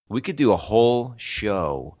we could do a whole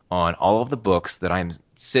show on all of the books that I'm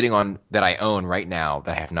sitting on that I own right now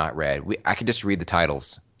that I have not read. I could just read the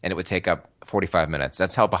titles and it would take up 45 minutes.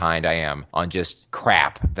 That's how behind I am on just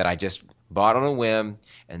crap that I just bought on a whim,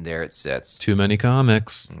 and there it sits. Too many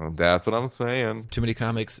comics. Well, that's what I'm saying. Too Many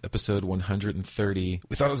Comics, episode 130.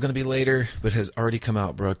 We thought it was going to be later, but it has already come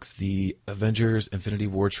out, Brooks. The Avengers Infinity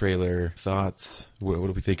War trailer. Thoughts? What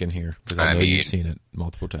are we thinking here? Because I know you've seen it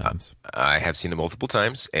multiple times. I have seen it multiple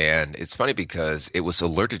times, and it's funny because it was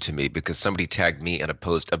alerted to me because somebody tagged me in a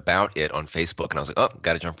post about it on Facebook, and I was like, oh,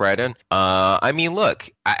 got to jump right in. Look,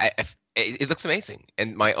 it looks amazing.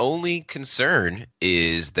 And my only concern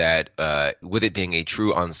is that with it being a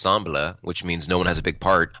true ensemble, which means no one has a big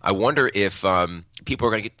part, I wonder if people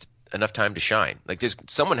are going to get enough time to shine. Like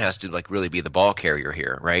someone has to like really be the ball carrier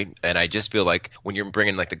here, right? And I just feel like when you're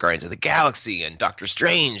bringing like the Guardians of the Galaxy and Doctor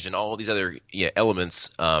Strange and all these other elements,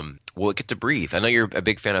 will it get to breathe? I know you're a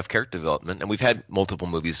big fan of character development, and we've had multiple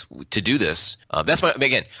movies to do this. That's why,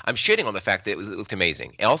 again, I'm shitting on the fact that it looked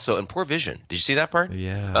amazing. Also, in poor vision. Did you see that part?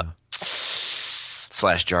 Yeah.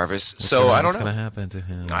 Slash Jarvis. I don't know. What's going to happen to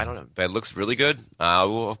him? I don't know. But it looks really good. I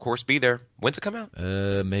will, of course, be there. When's it come out?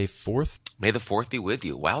 May 4th. May the 4th be with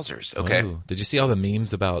you. Wowzers. Okay. Oh, did you see all the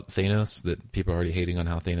memes about Thanos that people are already hating on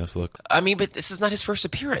how Thanos looked? I mean, but this is not his first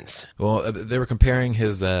appearance. Well, they were comparing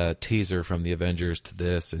his teaser from the Avengers to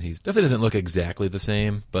this, and he definitely doesn't look exactly the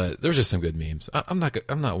same, but there's just some good memes. I'm not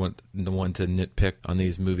the one to nitpick on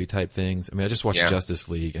these movie type things. I mean, I just watched Justice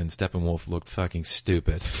League, and Steppenwolf looked fucking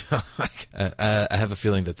stupid. I have a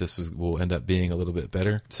feeling that this will end up being a little bit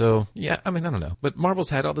better. So, yeah, I mean, I don't know. But Marvel's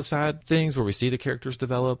had all the side things where we see the characters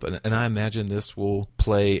develop, and I imagine this will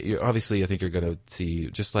play. Obviously, I think you're going to see,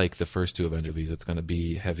 just like the first two Avenger movies, it's going to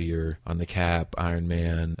be heavier on the Cap, Iron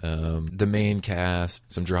Man, the main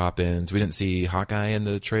cast, some drop-ins. We didn't see Hawkeye in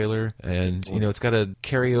the trailer, and, it's got to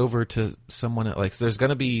carry over to someone, like, there's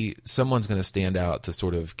going to be, someone's going to stand out to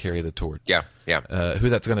sort of carry the torch. Yeah. Who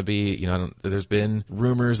that's going to be, there's been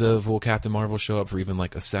rumors of, will Captain Marvel show up for even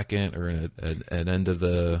like a second or an end of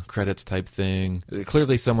the credits type thing.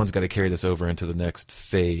 Clearly someone's got to carry this over into the next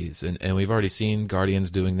phase, and we've already seen Guardians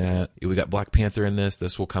doing that. We got Black Panther in this.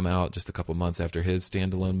 This will come out just a couple months after his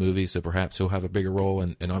standalone movie, so perhaps he'll have a bigger role,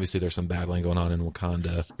 and obviously there's some battling going on in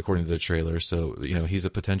Wakanda according to the trailer, so he's a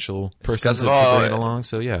potential person to bring it along.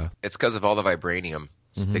 So yeah, it's because of all the vibranium.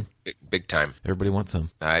 It's big time. Everybody wants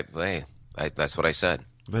some. That's what I said.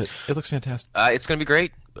 But it looks fantastic. It's going to be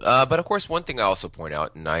great. But of course, one thing I also point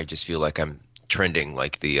out, and I just feel like I'm trending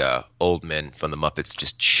like the old men from the Muppets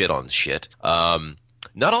just shit on shit.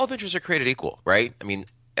 Not all Avengers are created equal, right? I mean,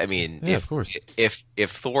 yeah, of course. If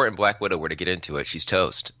Thor and Black Widow were to get into it, she's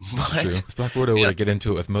toast. True. If Black Widow were to get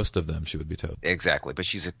into it with most of them, she would be toast. Exactly, but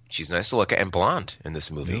she's nice to look at and blonde in this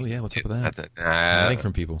movie. Oh yeah, what's up with that? Hiding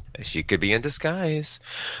from people. She could be in disguise,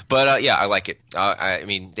 but yeah, I like it. I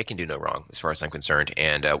mean, they can do no wrong as far as I'm concerned,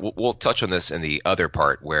 and we'll touch on this in the other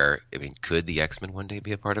part where could the X-Men one day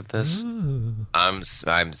be a part of this? Ooh.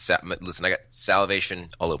 Listen, I got salivation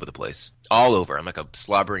all over the place, all over. I'm like a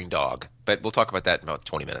slobbering dog. But we'll talk about that in about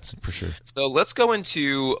 20 minutes. For sure. So let's go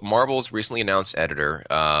into Marvel's recently announced editor.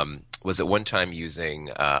 Was at one time using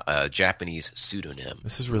a Japanese pseudonym.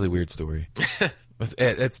 This is a really weird story.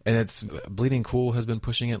 It's Bleeding Cool has been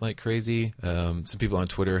pushing it like crazy. Some people on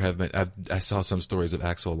Twitter have been. I saw some stories of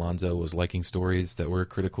Axel Alonso was liking stories that were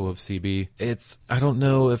critical of CB. I don't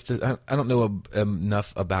know if I don't know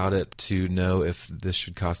enough about it to know if this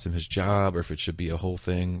should cost him his job or if it should be a whole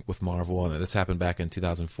thing with Marvel. And this happened back in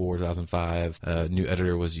 2004, 2005. New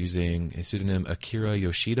editor was using a pseudonym Akira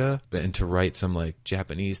Yoshida, and to write some like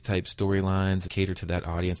Japanese type storylines, cater to that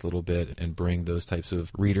audience a little bit, and bring those types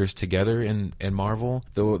of readers together in Marvel.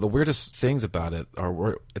 The weirdest things about it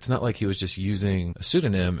are it's not like he was just using a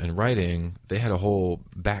pseudonym and writing. They had a whole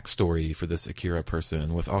backstory for this Akira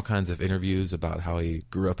person with all kinds of interviews about how he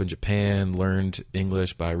grew up in Japan, learned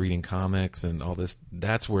English by reading comics and all this.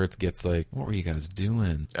 That's where it gets like, what were you guys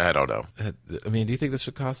doing? I don't know. I mean, do you think this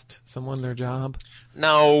should cost someone their job?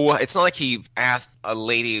 No, it's not like he asked a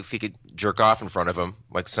lady if he could jerk off in front of him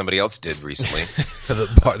like somebody else did recently.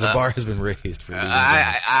 The bar has been raised for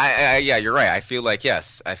yeah, you're right. I feel like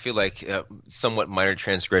somewhat minor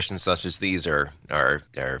transgressions such as these are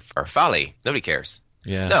folly. Nobody cares.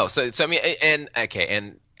 Yeah. No. So I mean, and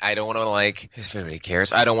I don't want to like. If anybody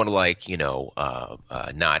cares, I don't want to like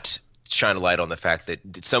not shine a light on the fact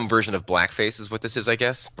that some version of blackface is what this is, I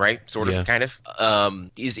guess, right? Sort of, Yeah. kind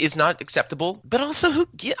of, is not acceptable. But also,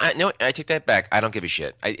 I take that back. I don't give a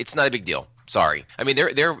shit. It's not a big deal. Sorry. I mean,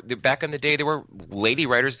 they're back in the day, there were lady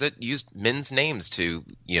writers that used men's names to,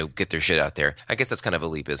 get their shit out there. I guess that's kind of a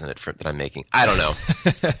leap, isn't it, that I'm making? I don't know.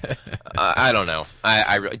 I don't know.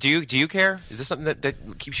 Do you care? Is this something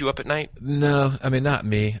that keeps you up at night? No, I mean, not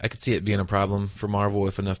me. I could see it being a problem for Marvel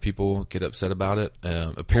if enough people get upset about it.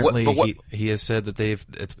 Apparently, he has said that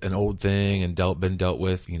it's an old thing and been dealt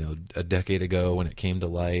with, a decade ago when it came to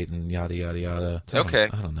light and yada yada yada. So Okay.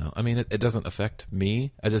 I don't know. I mean, it doesn't affect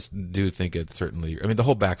me. I just do think it's certainly. I mean, the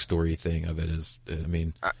whole backstory thing of it is. I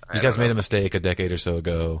mean, you guys made a mistake a decade or so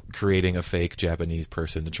ago creating a fake Japanese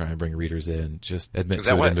person to try and bring readers in. Just admit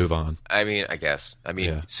to it and move on. I mean, I guess. I mean,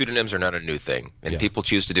 Yeah. pseudonyms are not a new thing, and Yeah. people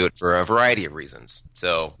choose to do it for a variety of reasons.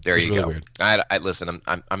 So there It's you really go. weird. I listen.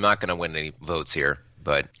 I'm not going to win any votes here,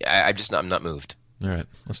 but I'm not moved. All right,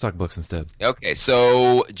 let's talk books instead. Okay,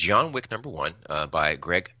 so John Wick #1 by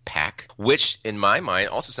Greg Pak, which in my mind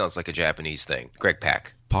also sounds like a Japanese thing. Greg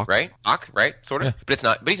Pak. Pak? Right? Pak, right? Sort of. Yeah. But it's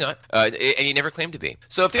not. But he's not. And he never claimed to be.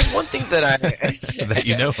 So if there's one thing that That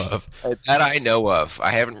you know of. that I know of,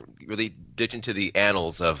 I haven't really digged into the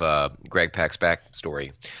annals of Greg Pak's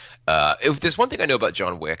backstory. If there's one thing I know about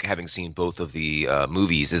John Wick, having seen both of the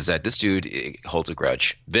movies, is that this dude holds a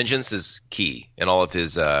grudge. Vengeance is key in all of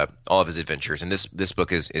his adventures, and this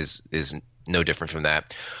book is no different from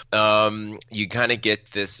that. You kind of get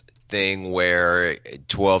this thing where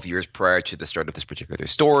 12 years prior to the start of this particular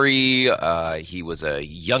story, he was a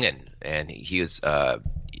youngin, and he was, I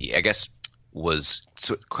guess, was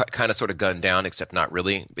kind of sort of gunned down, except not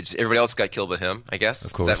really. Everybody else got killed but him, I guess.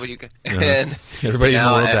 Of course. Is that what you got? Uh-huh. And Everybody in the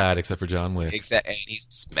now world died except for John Wick. and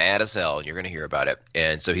he's mad as hell, and you're going to hear about it.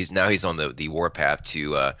 And so he's on the warpath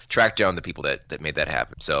to track down the people that made that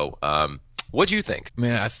happen. So, what do you think?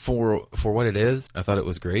 Man, for what it is, I thought it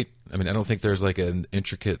was great. I mean, I don't think there's like an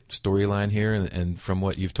intricate storyline here, and from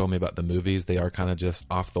what you've told me about the movies, they are kind of just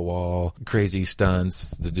off the wall, crazy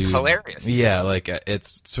stunts. The dude, Hilarious. Yeah, like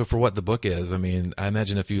it's so for what the book is. I mean, I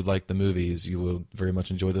imagine if you like the movies, you will very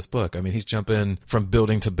much enjoy this book. I mean, he's jumping from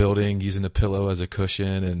building to building, using a pillow as a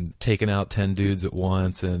cushion, and taking out 10 dudes at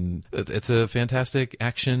once, and it's a fantastic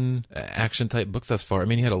action type book thus far. I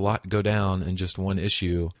mean, he had a lot go down in just one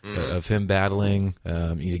issue of him battling.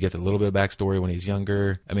 You get a little bit of backstory when he's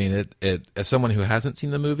younger. I mean, it as someone who hasn't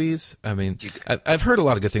seen the movies, I mean, I've heard a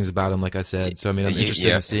lot of good things about him, like I said. So I mean, I'm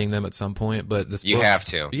interested in seeing them at some point. But this You book, have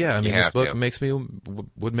to. yeah. I mean, You this have book to.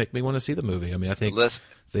 would make me want to see the movie. I mean, I think Listen,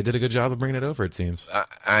 they did a good job of bringing it over. It seems.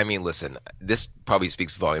 I mean, listen, this probably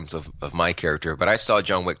speaks volumes of my character, but I saw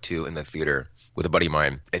John Wick 2 in the theater with a buddy of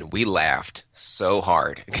mine, and we laughed so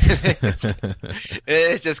hard.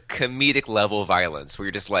 It's just comedic level violence where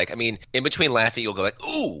you're just like, I mean, in between laughing, you'll go like,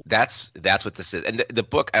 ooh, that's what this is. And the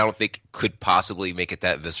book, I don't think could possibly make it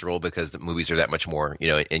that visceral because the movies are that much more,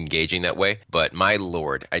 engaging that way. But my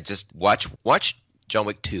Lord, I just watch John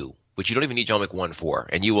Wick 2, which you don't even need John Wick 1 for,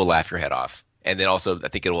 and you will laugh your head off. And then also, I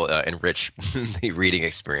think it will enrich the reading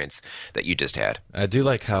experience that you just had. I do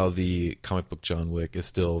like how the comic book John Wick is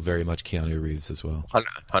still very much Keanu Reeves as well.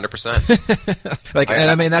 100%.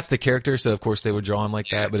 And I mean, that's the character, so of course they would draw him like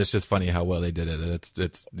that. But it's just funny how well they did it.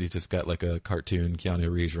 It's you just got like a cartoon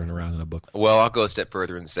Keanu Reeves running around in a book. Well, I'll go a step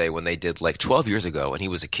further and say when they did like 12 years ago, and he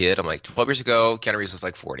was a kid, I'm like, 12 years ago, Keanu Reeves was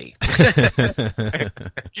like 40.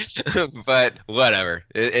 But whatever.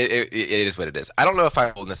 It is what it is. I don't know if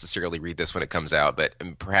I will necessarily read this when it comes out, but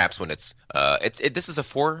perhaps when this is a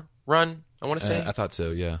 4 run, I want to say. I thought so,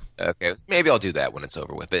 yeah. Okay, maybe I'll do that when it's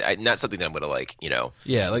over with, but not something that I'm going to like,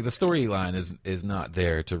 Yeah, like the storyline is not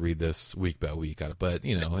there to read this week by week, but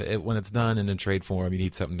when it's done and in trade form, you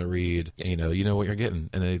need something to read. You know what you're getting,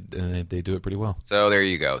 and they do it pretty well. So there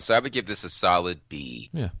you go. So I would give this a solid B.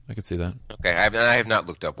 Yeah, I could see that. Okay, I have not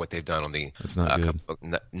looked up what they've done on the. It's not good.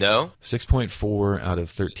 No. 6.4 out of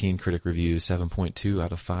 13 critic reviews, 7.2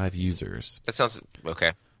 out of 5 users. That sounds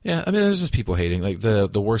okay. Yeah, I mean, there's just people hating. Like the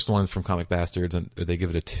worst ones from Comic Bastards, and they give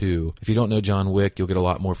it a 2. If you don't know John Wick, you'll get a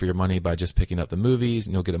lot more for your money by just picking up the movies,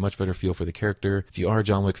 and you'll get a much better feel for the character. If you are a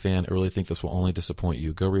John Wick fan, I really think this will only disappoint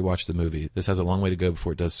you. Go rewatch the movie. This has a long way to go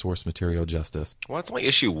before it does source material justice. Well, it's only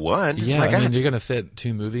issue 1. Yeah, I mean, you're going to fit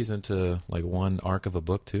 2 movies into like one arc of a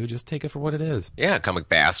book, too. Just take it for what it is. Yeah, Comic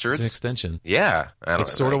Bastards. It's an extension. Yeah.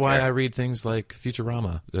 It's sort of why I read things like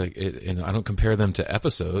Futurama. And I don't compare them to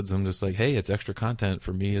episodes. I'm just like, hey, it's extra content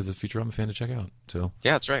for me as a Futurama fan to check out. So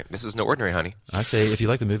yeah, that's right. This is no ordinary, honey. I say if you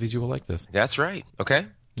like the movies, you will like this. That's right. Okay.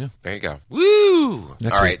 Yeah. There you go. Woo!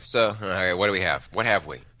 Next All week. right. So, what do we have? What have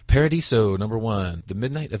we? Paradiso, number 1. The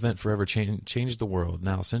midnight event forever changed the world.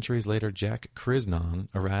 Now, centuries later, Jack Crisnon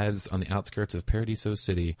arrives on the outskirts of Paradiso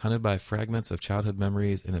City, hunted by fragments of childhood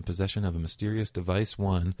memories and in possession of a mysterious device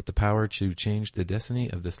one with the power to change the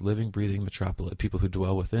destiny of this living, breathing metropolis. The people who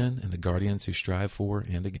dwell within and the guardians who strive for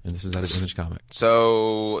and again. And this is out of Image Comic.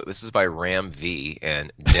 So this is by Ram V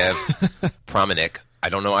and Dev Promanik. I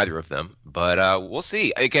don't know either of them, but we'll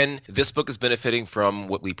see. Again, this book is benefiting from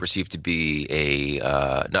what we perceive to be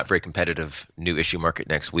a not very competitive new issue market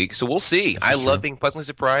next week. So we'll see. I love being pleasantly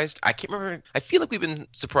surprised. I can't remember. I feel like we've been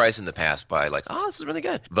surprised in the past by like, oh, this is really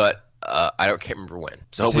good. But can't remember when.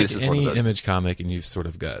 So hopefully this is one of those. Any Image Comic and you've sort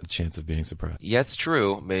of got a chance of being surprised. Yeah, it's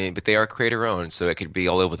true. I mean, but they are creator owned, so it could be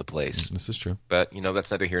all over the place. This is true. But, that's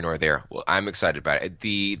neither here nor there. Well, I'm excited about it.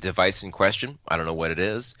 The device in question, I don't know what it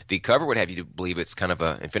is. The cover would have you to believe it's kind of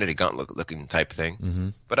a Infinity Gauntlet looking type thing. Mm-hmm.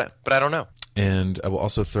 But I don't know. And I will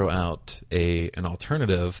also throw out an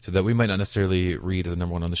alternative that we might not necessarily read as the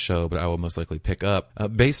number 1 on the show, but I will most likely pick up,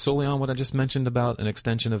 based solely on what I just mentioned about an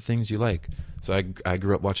extension of things you like. So I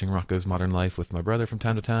grew up watching Rocko's Modern Life with my brother from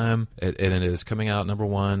time to time, and it is coming out number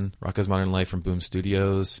 1, Rocko's Modern Life from Boom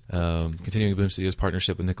Studios, continuing Boom Studios'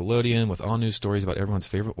 partnership with Nickelodeon with all new stories about everyone's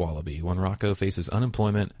favorite wallaby. When Rocko faces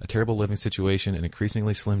unemployment, a terrible living situation, and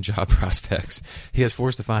increasingly slim job prospects, he is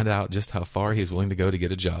forced to find out just how far he is willing to go to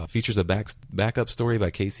get a job. Features a backup story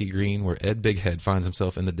by Casey Green where Ed Bighead finds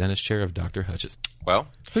himself in the dentist chair of Dr. Hutchins. Well,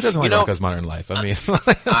 who doesn't like Rocko's Modern Life? I mean,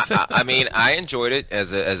 I mean, I enjoyed it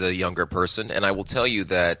as a younger person, and I will tell you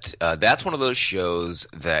that that's one of those shows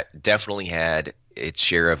that definitely had its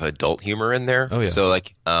share of adult humor in there. Oh yeah. So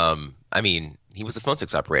I mean, he was a phone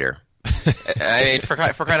sex operator. I mean, for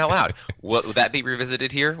crying out loud, will that be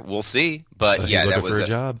revisited here? We'll see. But yeah, that was a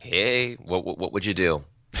job. Hey, what would you do?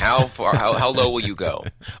 How far? How low will you go?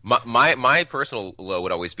 My personal low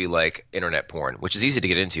would always be like internet porn, which is easy to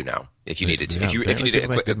get into now if you needed to. Yeah, if you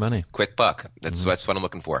need good money, quick buck. That's what I'm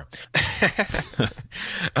looking for.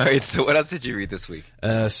 All right. So what else did you read this week?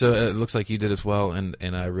 So it looks like you did as well,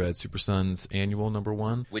 and I read Super Sons Annual number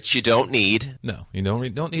 1, which you don't need. No, you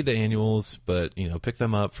don't need the annuals, but pick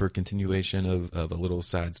them up for continuation of a little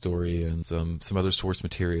side story and some other source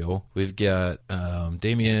material. We've got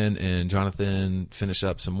Damien and Jonathan finish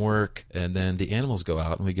up some work, and then the animals go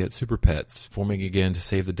out, and we get super pets forming again to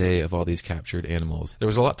save the day of all these captured animals. There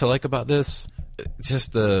was a lot to like about this.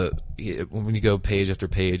 Just when you go page after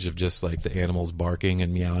page of just like the animals barking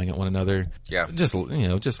and meowing at one another, yeah,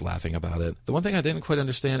 just laughing about it. The one thing I didn't quite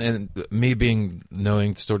understand, and me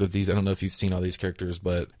knowing sort of these, I don't know if you've seen all these characters,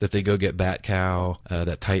 but that they go get Bat Cow,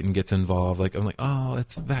 that Titan gets involved. Like I'm like, oh,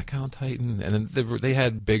 it's Bat Cow and Titan, and then they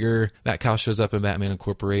had bigger. Bat Cow shows up in Batman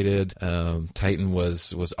Incorporated. Titan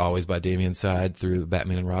was always by Damien's side through the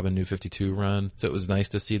Batman and Robin New 52 run, so it was nice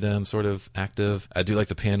to see them sort of active. I do like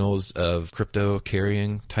the panels of Crypto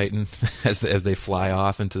carrying Titan as they fly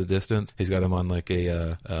off into the distance. He's got him on like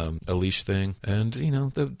a leash thing, and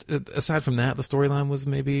aside from that, the storyline was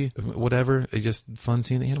maybe whatever. It's just fun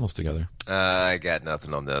seeing the animals together. I got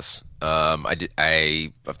nothing on this.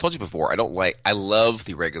 I've told you before, I love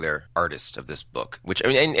the regular artist of this book, which, I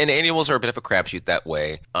mean, and annuals are a bit of a crapshoot that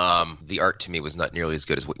way. The art to me was not nearly as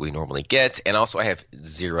good as what we normally get, and also I have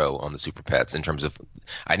 0 on the Super Pets in terms of,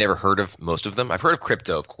 I never heard of most of them. I've heard of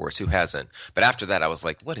Crypto, of course, who hasn't? But after that, I was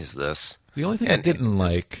like, what is this? The only thing I didn't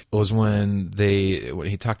like was when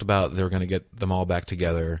he talked about they were going to get them all back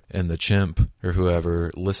together, and the chimp or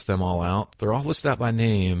whoever lists them all out. They're all listed out by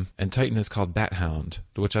name, and Titan is called Bat Hound,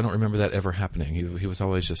 which I don't remember that ever happening. He was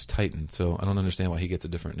always just Titan, so I don't understand why he gets a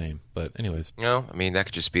different name. But anyways. No, I mean, that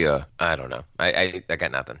could just be I don't know. I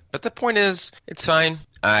got nothing. But the point is, it's fine.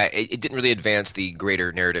 It didn't really advance the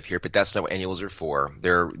greater narrative here, but that's not what annuals are for.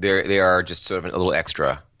 They are just sort of a little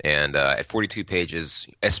extra. And at 42 pages,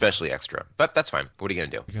 especially extra. But that's fine. What are you going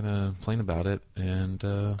to do? You're going to complain about it, and...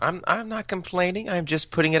 I'm not complaining. I'm just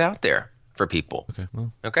putting it out there for people. Okay,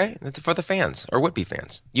 well... Okay? For the fans, or would-be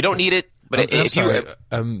fans. You don't need it, but I'm sorry.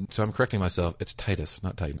 So I'm correcting myself. It's Titus,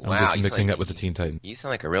 not Titan. I'm just mixing up with the Teen Titan. You sound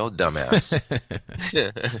like a real dumbass.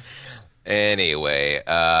 Anyway,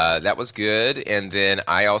 that was good. And then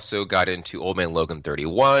I also got into Old Man Logan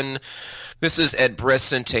 31. This is Ed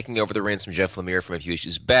Brisson taking over the reins from Jeff Lemire from a few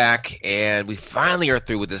issues back, and we finally are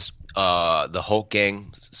through with this. The Hulk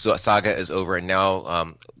gang saga is over, and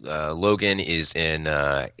now Logan is in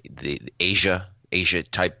the Asia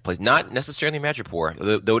type place, not necessarily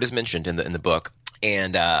Madripoor, though it is mentioned in the book.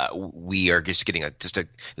 And we are just getting it's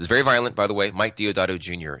very violent, by the way. Mike Deodato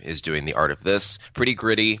Jr. is doing the art of this, pretty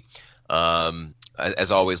gritty.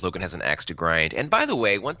 as always, Logan has an axe to grind. And by the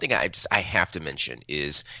way, one thing I have to mention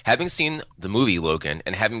is having seen the movie Logan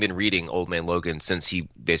and having been reading Old Man Logan since he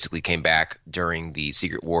basically came back during the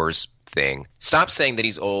Secret Wars thing. Stop saying that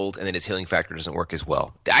he's old and that his healing factor doesn't work as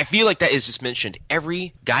well. I feel like that is just mentioned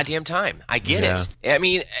every goddamn time. I get it. I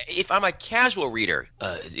mean, if I'm a casual reader,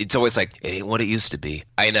 it's always like, it ain't what it used to be.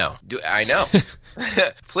 I know. I know.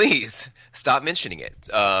 Please stop mentioning it.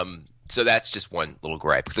 So that's just one little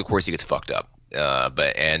gripe, because of course he gets fucked up.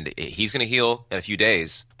 And he's going to heal in a few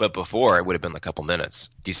days, but before it would have been like a couple minutes.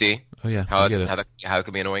 Do you see? Oh yeah, how it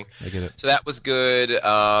could be annoying. I get it. So that was good.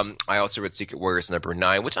 I also read Secret Warriors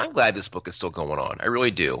 #9, which I'm glad this book is still going on. I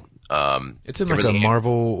really do. It's in like a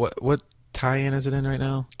Marvel. What tie-in is it in right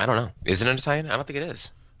now? I don't know. Is it in a tie-in? I don't think it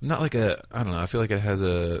is. Not like I don't know. I feel like it has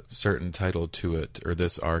a certain title to it, or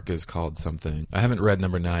this arc is called something. I haven't read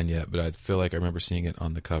 #9 yet, but I feel like I remember seeing it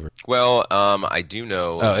on the cover. Well, I do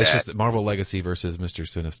know. Oh, it's just Marvel Legacy versus Mr.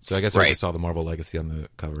 Sinister. So I guess I just saw the Marvel Legacy on the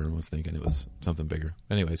cover and was thinking it was something bigger.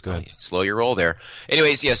 Anyways, go ahead. Slow your roll there.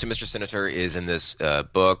 Anyways, yeah, so Mr. Sinister is in this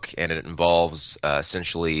book, and it involves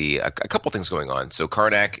essentially a couple things going on. So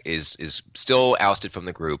Karnak is still ousted from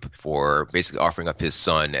the group for basically offering up his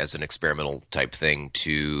son as an experimental type thing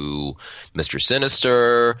to Mr.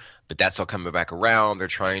 Sinister, but that's all coming back around. They're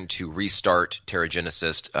trying to restart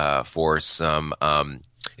Terrigenesis for some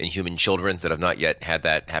Inhuman children that have not yet had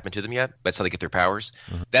that happen to them yet. That's how they get their powers.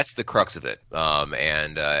 Mm-hmm. That's the crux of it.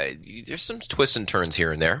 And there's some twists and turns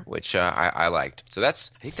here and there, which I liked. So I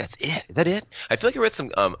think that's it. Is that it? I feel like I read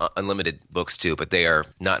some Unlimited books too, but they are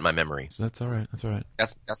not in my memory. So that's all right. That's all right.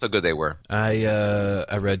 That's how good they were. I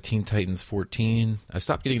read Teen Titans 14. I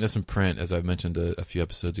stopped getting this in print, as I've mentioned a few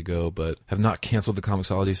episodes ago, but have not canceled the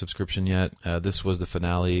Comixology subscription yet. This was the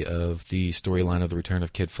finale of the storyline of the return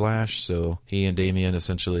of Kid Flash. So he and Damian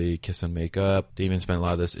essentially kiss and make up. Damian spent a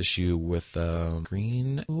lot of this issue with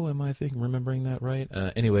Green. Oh, am I remembering that right?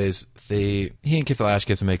 Anyways, he and Kid Flash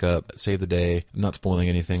kiss and make up, save the day. I'm not spoiling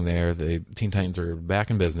anything there. The Teen Titans are back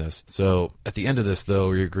in business. So at the end of this, though,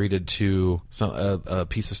 we're greeted to a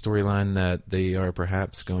piece of storyline that they are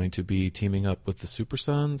perhaps going to be teaming up with the Super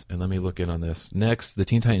Sons. And let me look in on this. Next, the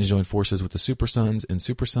Teen Titans join forces with the Super Sons in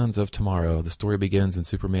Super Sons of Tomorrow. The story begins in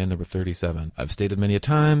Superman #37. I've stated many a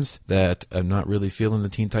times that I'm not really feeling the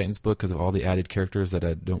Teen Titans book because of all the added characters that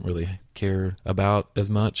I don't really care about as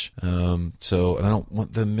much. And I don't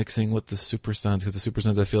want them mixing with the Super Sons, because the Super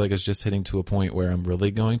Sons I feel like is just hitting to a point where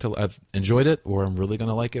I've enjoyed it, or I'm really going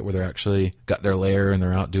to like it, where they're actually got their lair and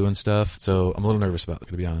they're out doing stuff. So I'm a little nervous about it,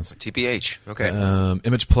 to be honest. TPH. Okay.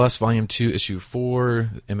 Image Plus Volume 2 Issue 4.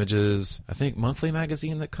 Images, I think, monthly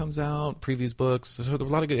magazine that comes out, previews books. So there were a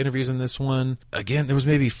lot of good interviews in this one. Again, there was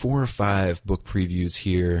maybe 4 or 5 book previews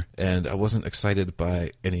here, and I wasn't excited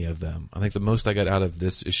by any of them. I think the most I got out of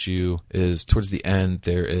this issue is towards the end.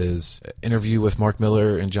 There is an interview with Mark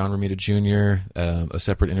Miller and John Romita Jr., a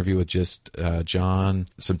separate interview with just John,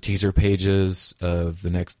 some teaser pages of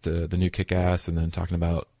the new Kick-Ass, and then talking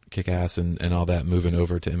about Kick-Ass and all that, moving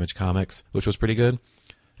over to Image Comics, which was pretty good.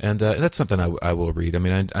 And that's something I will read. I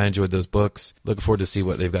mean, I enjoyed those books. Looking forward to see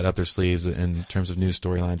what they've got up their sleeves in terms of new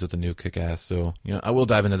storylines with the new Kick-Ass. So, I will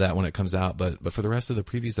dive into that when it comes out. But for the rest of the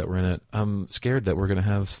previews that were in it, I'm scared that we're going to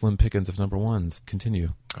have slim pickings of #1s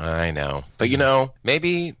continue. I know. But,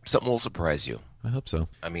 maybe something will surprise you. I hope so.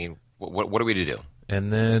 I mean, what are we to do?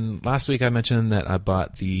 And then last week I mentioned that I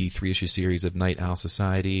bought the 3-issue series of Night Owl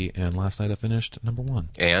Society, and last night I finished #1.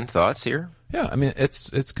 And thoughts here? Yeah, I mean,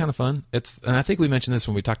 it's kind of fun. And I think we mentioned this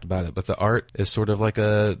when we talked about it, but the art is sort of like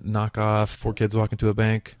a knockoff 4 Kids Walk Into a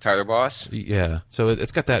Bank. Tyler Boss? Yeah. So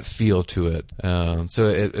it's got that feel to it. So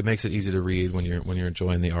it makes it easy to read when you're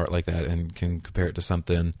enjoying the art like that and can compare it to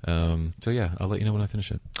something. So yeah, I'll let you know when I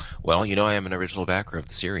finish it. Well, I am an original backer of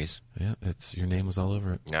the series. Yeah, your name was all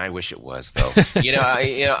over it. I wish it was, though.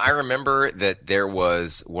 I remember that there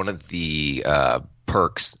was one of the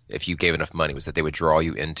perks, if you gave enough money, was that they would draw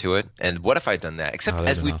you into it. And what if I'd done that? Except,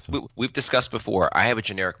 as we've discussed before, I have a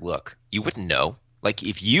generic look. You wouldn't know. Like,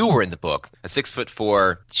 if you were in the book, a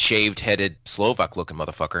 6'4", shaved-headed Slovak-looking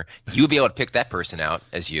motherfucker, you would be able to pick that person out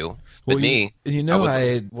as you. But me,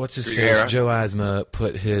 what's his face? Joe Eisma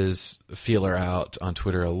put his feeler out on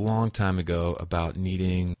Twitter a long time ago about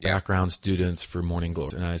needing background students for Morning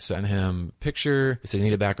Glory, and I sent him a picture. I said, I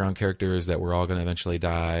need background characters that we're all going to eventually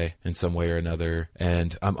die in some way or another,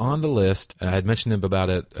 and I'm on the list. And I had mentioned him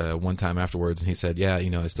about it one time afterwards, and he said, yeah,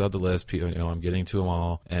 I still have the list. I'm getting to them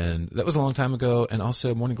all, and that was a long time ago. and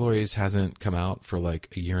also Morning Glories hasn't come out for like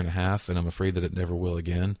a year and a half, and I'm afraid that it never will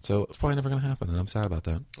again. So it's probably never going to happen, and I'm sad about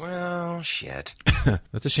that. Well, shit.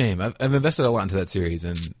 That's a shame. I've invested a lot into that series,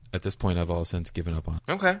 and at this point, I've all since given up on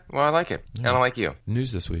it. Okay, well, I like it. I don't like you.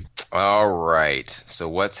 News this week. All right, so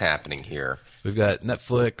what's happening here? We've got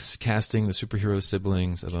Netflix casting the superhero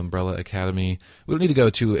siblings of Umbrella Academy. We don't need to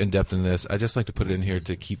go too in-depth in this. I just like to put it in here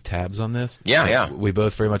to keep tabs on this. Yeah. We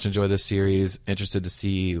both very much enjoy this series. Interested to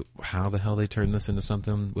see how the hell they turn this into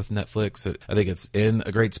something with Netflix. I think it's in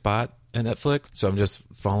a great spot at Netflix. So I'm just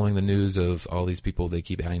following the news of all these people they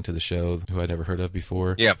keep adding to the show who I'd never heard of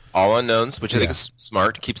before. Yeah, all unknowns, which I think is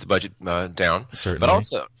smart, keeps the budget down. Certainly.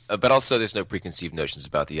 But also, there's no preconceived notions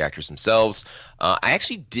about the actors themselves. I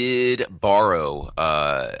actually did borrow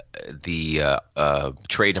the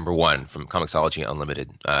trade number 1 from Comixology Unlimited,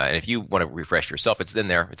 and if you want to refresh yourself, it's in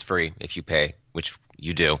there. It's free if you pay, which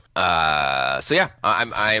you do. So yeah,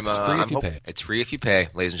 It's free if you pay. It's free if you pay,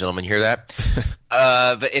 ladies and gentlemen. Hear that?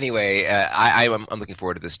 But anyway, I'm looking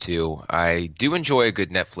forward to this too. I do enjoy a good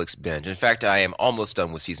Netflix binge. In fact, I am almost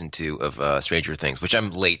done with season 2 of Stranger Things, which I'm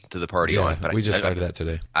late to the party on. But we just started that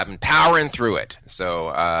today. I've been powering through it, so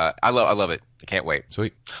I love it. I can't wait.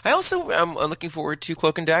 Sweet. I also am looking forward to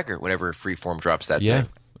Cloak and Dagger whenever Freeform drops that thing.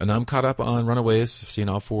 And I'm caught up on Runaways. I've seen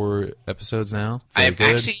all 4 episodes now. Very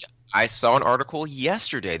good. I saw an article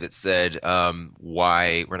yesterday that said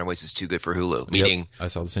why Runaways is too good for Hulu. Meaning, I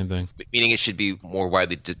saw the same thing. Meaning it should be more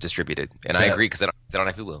widely distributed. And I agree because I don't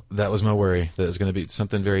have Hulu. That was my worry. That it's going to be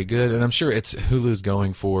something very good. And I'm sure it's Hulu's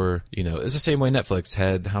going for, it's the same way Netflix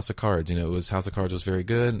had House of Cards. House of Cards was very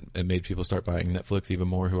good. It made people start buying Netflix even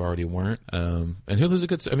more who already weren't. And Hulu's you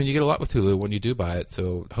get a lot with Hulu when you do buy it.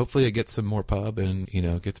 So hopefully it gets some more pub and,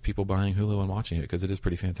 gets people buying Hulu and watching it because it is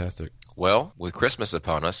pretty fantastic. Well, with Christmas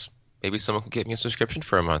upon us, maybe someone can get me a subscription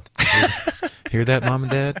for a month. Hear that, Mom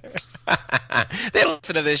and Dad? They don't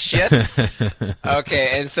listen to this shit.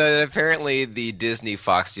 Okay, and so apparently the Disney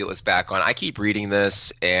Fox deal is back on. I keep reading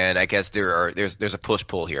this, and I guess there's a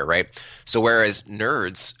push-pull here, right? So whereas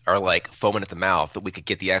nerds are like foaming at the mouth that we could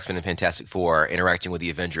get the X-Men and Fantastic Four interacting with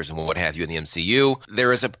the Avengers and what have you in the MCU,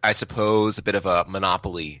 there is, I suppose, a bit of a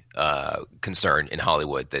monopoly concern in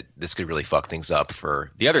Hollywood that this could really fuck things up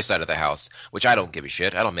for the other side of the house, which I don't give a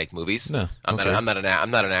shit. I don't make movies. No, I'm not an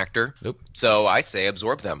actor. Nope. So I say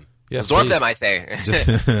absorb them. Yes, absorb please. them, I say.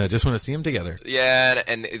 Just want to see them together. Yeah,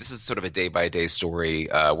 and this is sort of a day-by-day story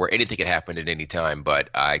where anything could happen at any time, but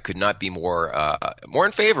I could not be more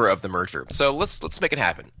in favor of the merger. So let's make it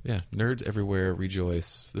happen. Yeah, nerds everywhere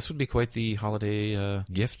rejoice. This would be quite the holiday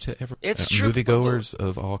gift to It's true. Moviegoers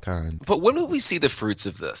of all kinds. But when will we see the fruits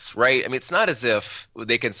of this, right? I mean, it's not as if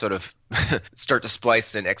they can sort of start to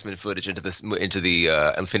splice in X-Men footage into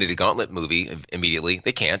the Infinity Gauntlet movie immediately.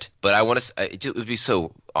 They can't. But I want to. It would be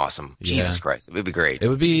so awesome. Yeah. Jesus Christ, it would be great. It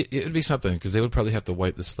would be something because they would probably have to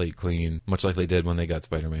wipe the slate clean, much like they did when they got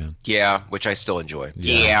Spider-Man. Yeah, which I still enjoy.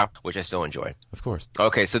 Yeah, which I still enjoy. Of course.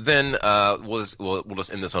 Okay, so then we'll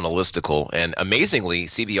just end this on a listicle. And amazingly,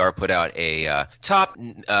 CBR put out a top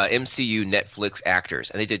MCU Netflix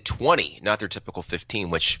actors, and they did 20, not their typical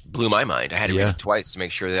 15, which blew my mind. I had to read it twice to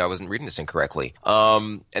make sure that I wasn't reading this incorrectly.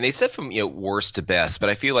 And they said from worst to best, but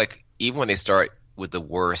I feel like even when they start with the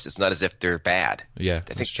worst, it's not as if they're bad. Yeah,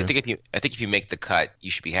 I think if you make the cut,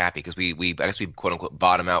 you should be happy because I guess we quote unquote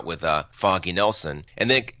bottom out with Foggy Nelson,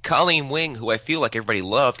 and then Colleen Wing, who I feel like everybody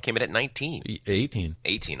loved, came in at 19. 18.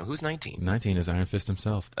 Who's 19? 19 is Iron Fist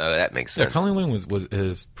himself. That makes sense. Yeah, Colleen Wing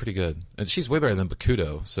is pretty good, and she's way better than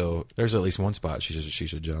Bakuto. So there's at least one spot she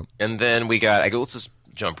should jump. And then let's just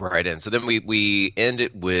jump right in. So then we end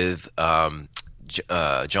it with John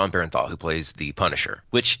Barenthal, who plays the Punisher,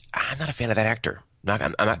 which I'm not a fan of that actor.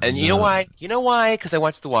 I'm not, and you know why? Because I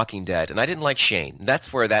watched The Walking Dead, and I didn't like Shane.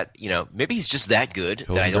 That's where maybe he's just that good.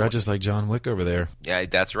 Just like John Wick over there. Yeah,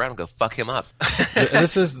 that's right. I'll go fuck him up.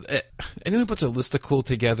 This is anyone puts a listicle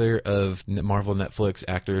together of Marvel Netflix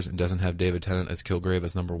actors and doesn't have David Tennant as Kilgrave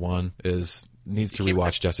as number 1 needs to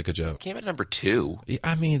rewatch Jessica Jones. Came at number 2.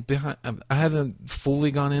 I mean, I haven't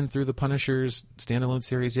fully gone in through the Punisher's standalone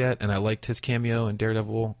series yet, and I liked his cameo in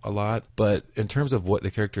Daredevil a lot. But in terms of what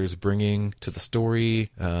the character is bringing to the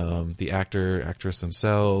story, the actress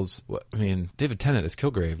themselves, David Tennant is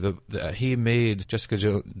Kilgrave. He made Jessica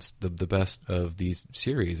Jones the best of these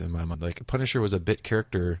series in my mind. Like, Punisher was a bit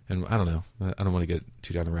character, and I don't know. I don't want to get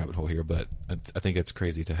too down the rabbit hole here, but I think it's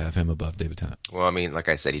crazy to have him above David Tennant. Well, like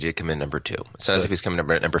I said, he did come in number 2. It sounds like he's coming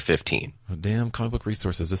at number 15. Oh, damn comic book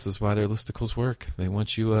resources. This is why their listicles work. They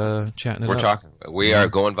want you chatting it We're up. talking. We are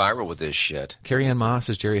going viral with this shit. Carrie Ann Moss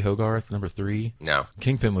is Jerry Hogarth, number 3. No.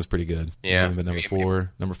 Kingpin was pretty good. Yeah. But number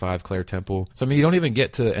 4. Number 5, Claire Temple. So, I mean, you don't even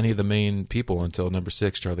get to any of the main people until number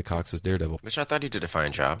 6, Charlie Cox's Daredevil. Which I thought he did a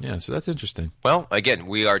fine job. Yeah, so that's interesting. Well, again,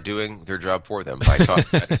 we are doing their job for them by talking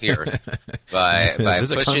about it here. By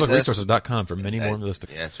Visit pushing this. comicbookresources.com for many more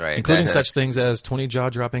listicles. Yeah, that's right. Including such things as 20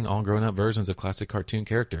 jaw-dropping, all-grown-up versions of classic cartoon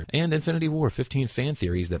character. And Infinity War, 15 fan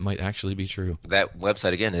theories that might actually be true. That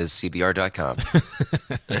website, again, is cbr.com.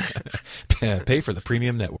 Pay for the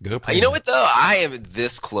premium network. Go premium. You know what, though? I am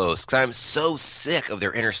this close because I'm so sick of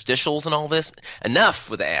their interstitials and all this. Enough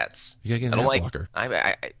with the ads. You gotta get I an don't ad like.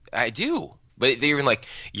 blocker. I do. But they're even like,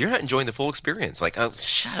 you're not enjoying the full experience. Like, oh,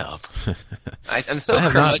 shut up. I'm so I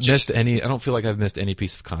have not curmudgeon. missed any. I don't feel like I've missed any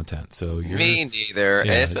piece of content. So you're, Me neither.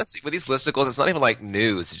 Yeah. And especially with these listicles, it's not even like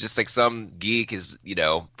news. It's just like some geek is,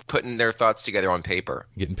 putting their thoughts together on paper.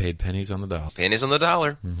 getting paid pennies on the dollar. Pennies on the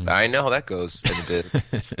dollar. Mm-hmm. I know how that goes in the biz.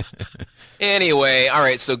 Anyway, all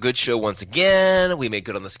right, so good show once again. We made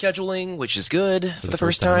good on the scheduling, which is good for the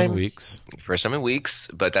first time. In weeks. First time in weeks,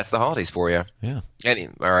 but that's the holidays for you. Yeah.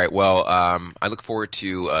 All right, well, I look forward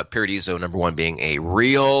to Paradiso #1 being a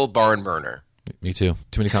real barn burner. Me too.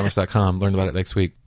 TooManyComics.com. Learn about it next week.